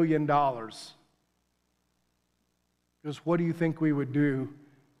 $1 million. Because what do you think we would do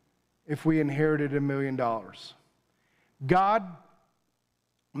if we inherited $1 million? God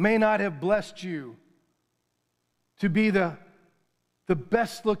may not have blessed you to be the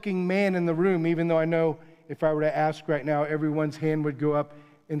best looking man in the room, even though I know if I were to ask right now, everyone's hand would go up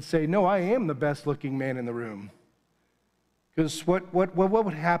and say, no, I am the best looking man in the room. Because what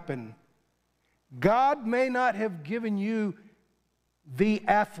would happen? God may not have given you the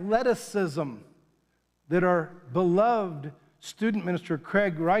athleticism that our beloved student minister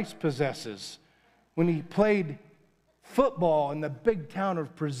Craig Rice possesses when he played football in the big town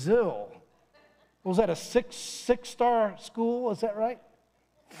of Brazil. Was that a six-star school? Is that right?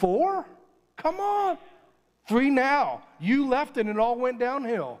 4? Come on. 3 now. You left and it all went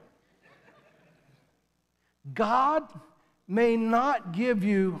downhill. God may not give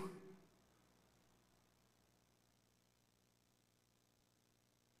you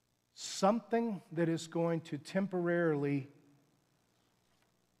something that is going to temporarily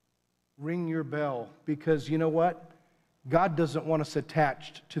ring your bell, because you know what? God doesn't want us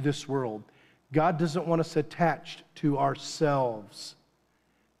attached to this world. God doesn't want us attached to ourselves.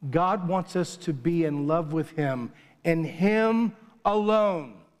 God wants us to be in love with him and him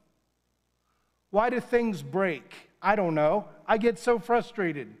alone? Why do things break? I don't know. I get so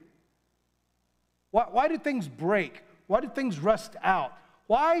frustrated. Why do things break? Why do things rust out?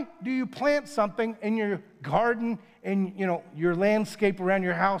 Why do you plant something in your garden and your landscape around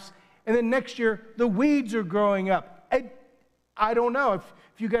your house, and then next year the weeds are growing up? I don't know. If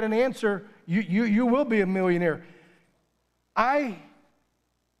you get an answer, you will be a millionaire. I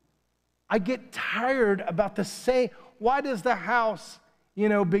get tired about the same. Why does the house,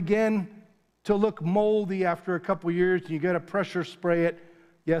 begin to look moldy after a couple years, and you got to pressure spray it?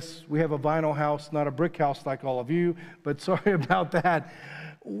 Yes, we have a vinyl house, not a brick house like all of you, but sorry about that.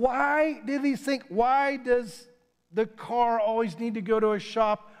 Why do these things? Why does the car always need to go to a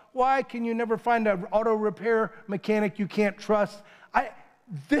shop? Why can you never find an auto repair mechanic you can't trust?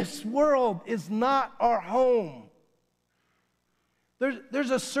 This world is not our home.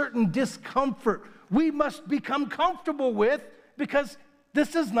 There's a certain discomfort we must become comfortable with because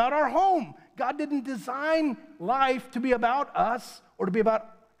this is not our home. God didn't design life to be about us or to be about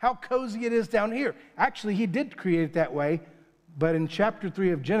how cozy it is down here. Actually, He did create it that way, but in chapter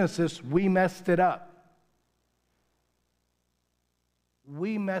 3 of Genesis, we messed it up.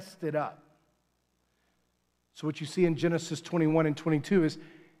 We messed it up. So what you see in Genesis 21 and 22 is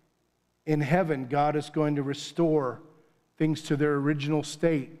in heaven, God is going to restore things to their original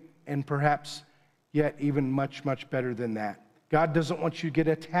state, and perhaps yet even much, much better than that. God doesn't want you to get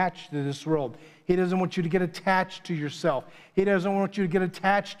attached to this world. He doesn't want you to get attached to yourself. He doesn't want you to get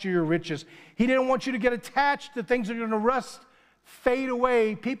attached to your riches. He didn't want you to get attached to things that are going to rust, fade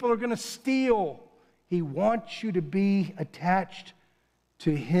away, people are going to steal. He wants you to be attached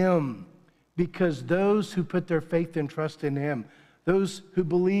to Him, because those who put their faith and trust in Him, those who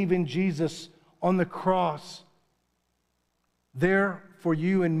believe in Jesus on the cross, there for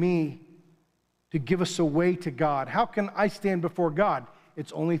you and me to give us a way to God. How can I stand before God?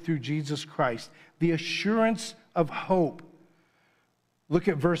 It's only through Jesus Christ. The assurance of hope. Look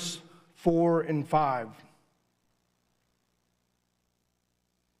at verse 4 and 5.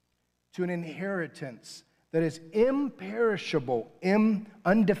 To an inheritance that is imperishable,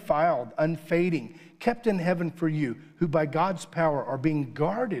 undefiled, unfading, kept in heaven for you, who by God's power are being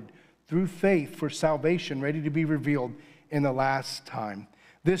guarded through faith for salvation, ready to be revealed in the last time.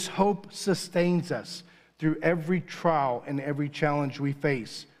 This hope sustains us through every trial and every challenge we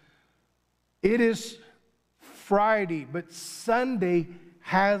face. It is Friday, but Sunday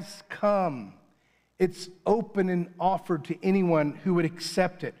has come. It's open and offered to anyone who would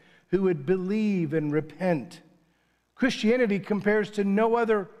accept it, who would believe and repent. Christianity compares to no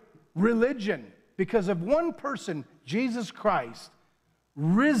other religion because of one person, Jesus Christ,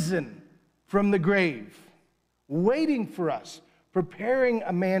 risen from the grave, waiting for us, preparing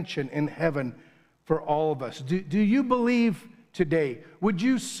a mansion in heaven for all of us. Do you believe today? Would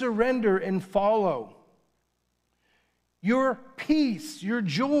you surrender and follow? Your peace, your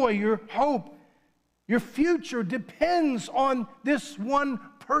joy, your hope, your future depends on this one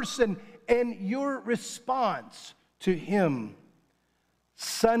person and your response to Him.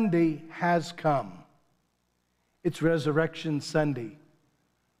 Sunday has come. It's Resurrection Sunday.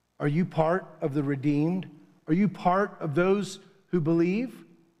 Are you part of the redeemed? Are you part of those who believe?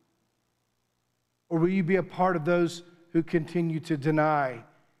 Or will you be a part of those who continue to deny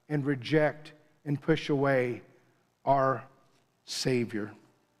and reject and push away our Savior?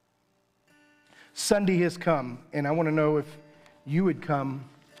 Sunday has come, and I want to know if you would come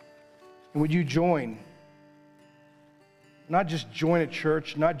and would you join? Not just join a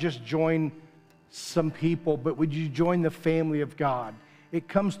church, not just join some people, but would you join the family of God? It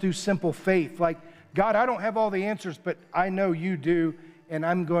comes through simple faith, like, God, I don't have all the answers, but I know you do, and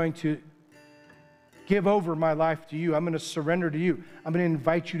I'm going to give over my life to you. I'm going to surrender to you. I'm going to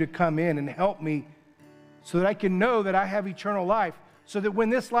invite you to come in and help me so that I can know that I have eternal life, so that when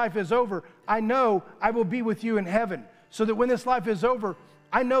this life is over, I know I will be with you in heaven, so that when this life is over,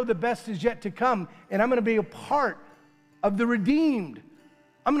 I know the best is yet to come, and I'm going to be a part of the redeemed.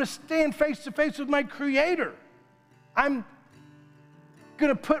 I'm going to stand face to face with my Creator. I'm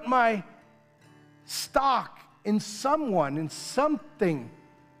going to put my stock in someone, in something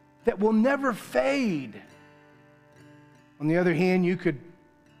that will never fade. On the other hand, you could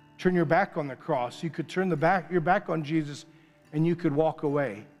turn your back on the cross. You could turn your back on Jesus, and you could walk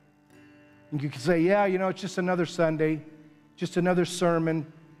away. And you could say, yeah, it's just another Sunday, just another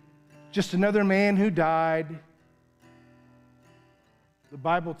sermon, just another man who died. The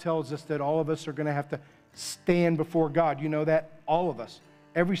Bible tells us that all of us are going to have to stand before God. You know that? All of us.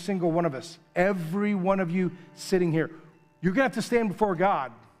 Every single one of us. Every one of you sitting here. You're going to have to stand before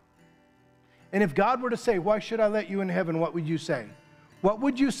God. And if God were to say, why should I let you in heaven, what would you say? What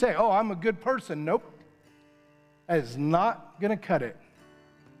would you say? Oh, I'm a good person. Nope. That is not going to cut it.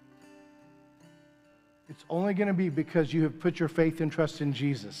 It's only going to be because you have put your faith and trust in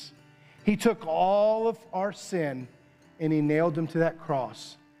Jesus. He took all of our sin and he nailed them to that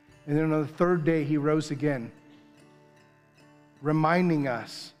cross. And then on the third day, he rose again, reminding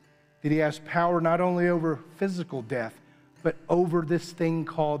us that he has power not only over physical death, but over this thing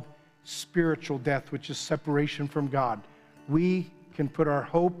called spiritual death, which is separation from God. We can put our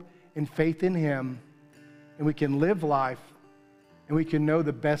hope and faith in him, and we can live life, and we can know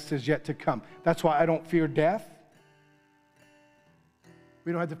the best is yet to come. That's why I don't fear death.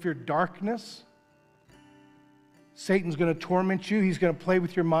 We don't have to fear darkness. Satan's going to torment you. He's going to play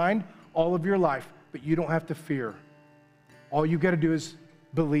with your mind all of your life, but you don't have to fear. All you got to do is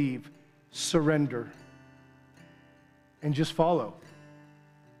believe, surrender, and just follow.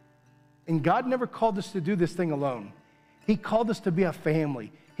 And God never called us to do this thing alone. He called us to be a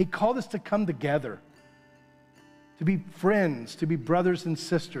family. He called us to come together, to be friends, to be brothers and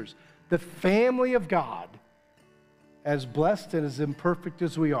sisters. The family of God, as blessed and as imperfect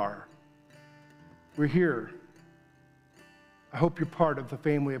as we are, we're here. I hope you're part of the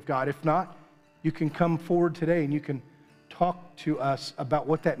family of God. If not, you can come forward today and you can talk to us about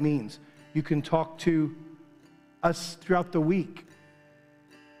what that means. You can talk to us throughout the week.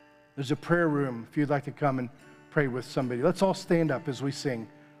 There's a prayer room if you'd like to come and pray with somebody. Let's all stand up as we sing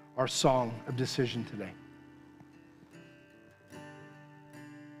our song of decision today.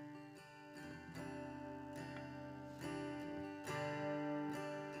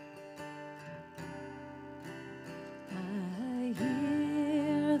 I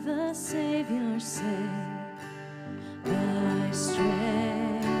hear the Savior say, thy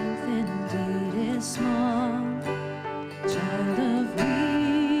strength indeed is small. Child of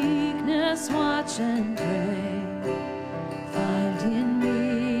weakness, watch and pray. Find in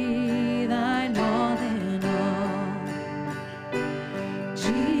me thine all in all.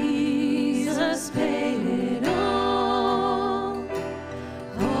 Jesus paid it all.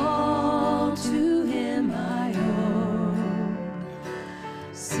 All to him I owe.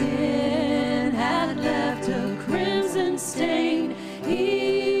 Sin had left a crimson stain.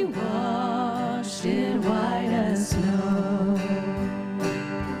 He washed it white as snow.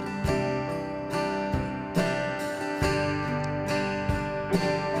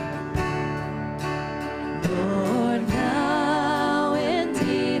 Lord, now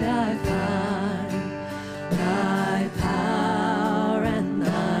indeed I find thy power and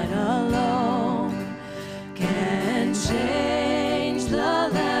thine alone can change the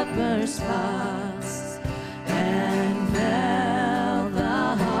leper's spots and melt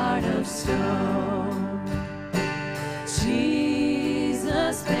the heart of stone.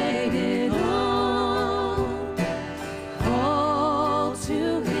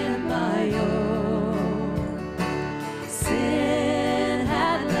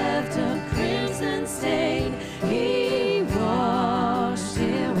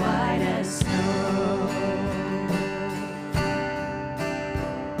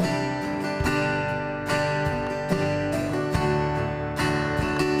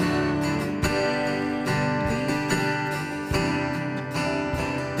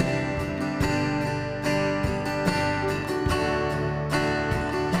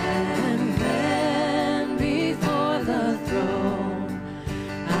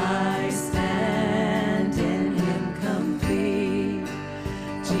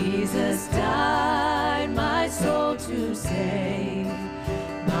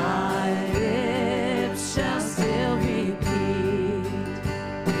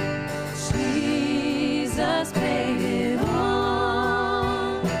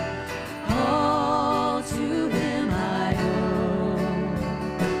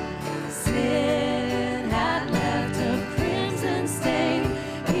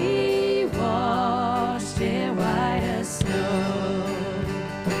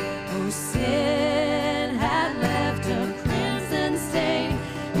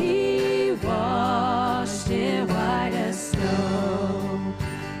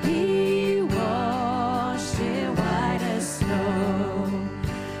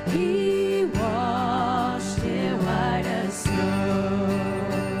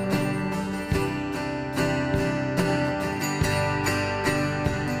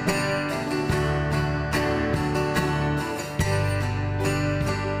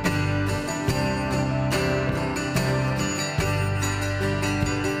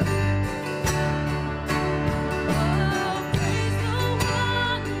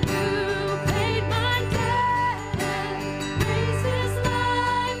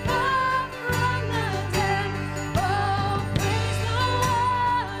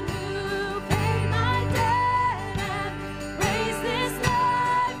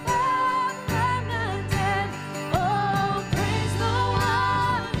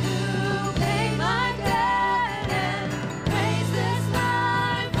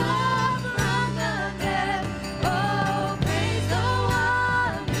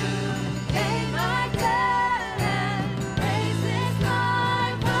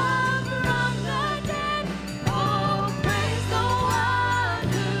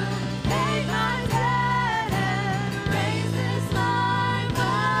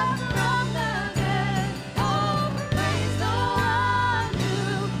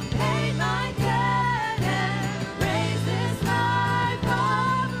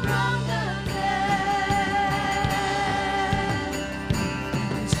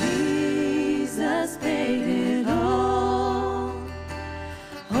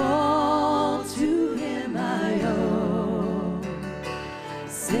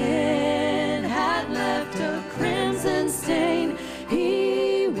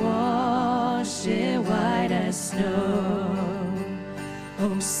 as snow.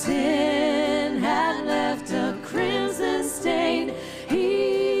 Oh, sin had left a crimson stain.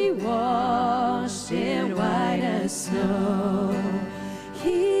 He washed it white as snow.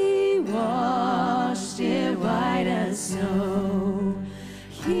 He washed it white as snow.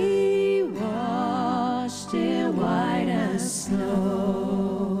 He washed it white as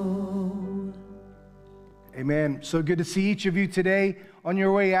snow. Amen. So good to see each of you today. On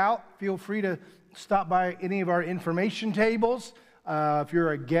your way out, feel free to stop by any of our information tables. If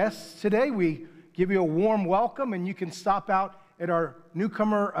you're a guest today, we give you a warm welcome, and you can stop out at our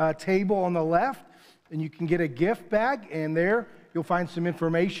newcomer table on the left, and you can get a gift bag, and there you'll find some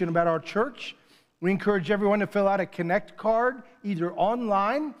information about our church. We encourage everyone to fill out a Connect card, either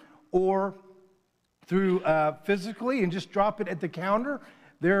online or through physically, and just drop it at the counter.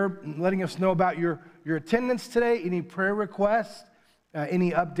 They're letting us know about your attendance today, any prayer requests,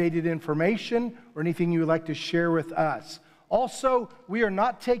 any updated information, or anything you would like to share with us. Also, we are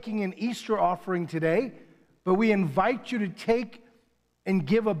not taking an Easter offering today, but we invite you to take and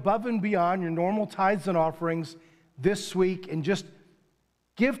give above and beyond your normal tithes and offerings this week, and just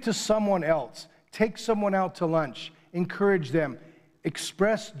give to someone else. Take someone out to lunch. Encourage them.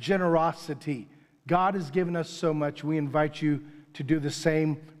 Express generosity. God has given us so much. We invite you to do the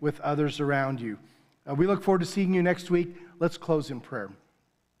same with others around you. We look forward to seeing you next week. Let's close in prayer.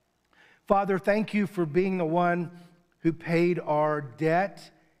 Father, thank you for being the one who paid our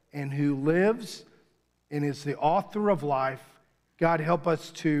debt and who lives and is the author of life. God, help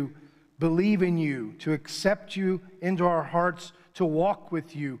us to believe in you, to accept you into our hearts, to walk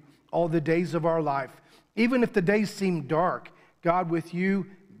with you all the days of our life. Even if the days seem dark, God, with you,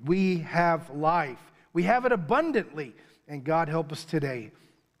 we have life. We have it abundantly. And God, help us today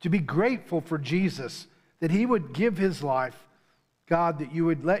to be grateful for Jesus, that he would give his life. God, that you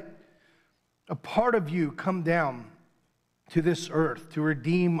would let a part of you come down to this earth to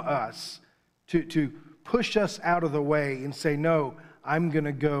redeem us, to push us out of the way and say, no, I'm going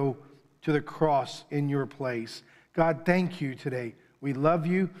to go to the cross in your place. God, thank you today. We love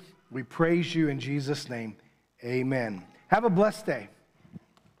you. We praise you in Jesus' name. Amen. Have a blessed day.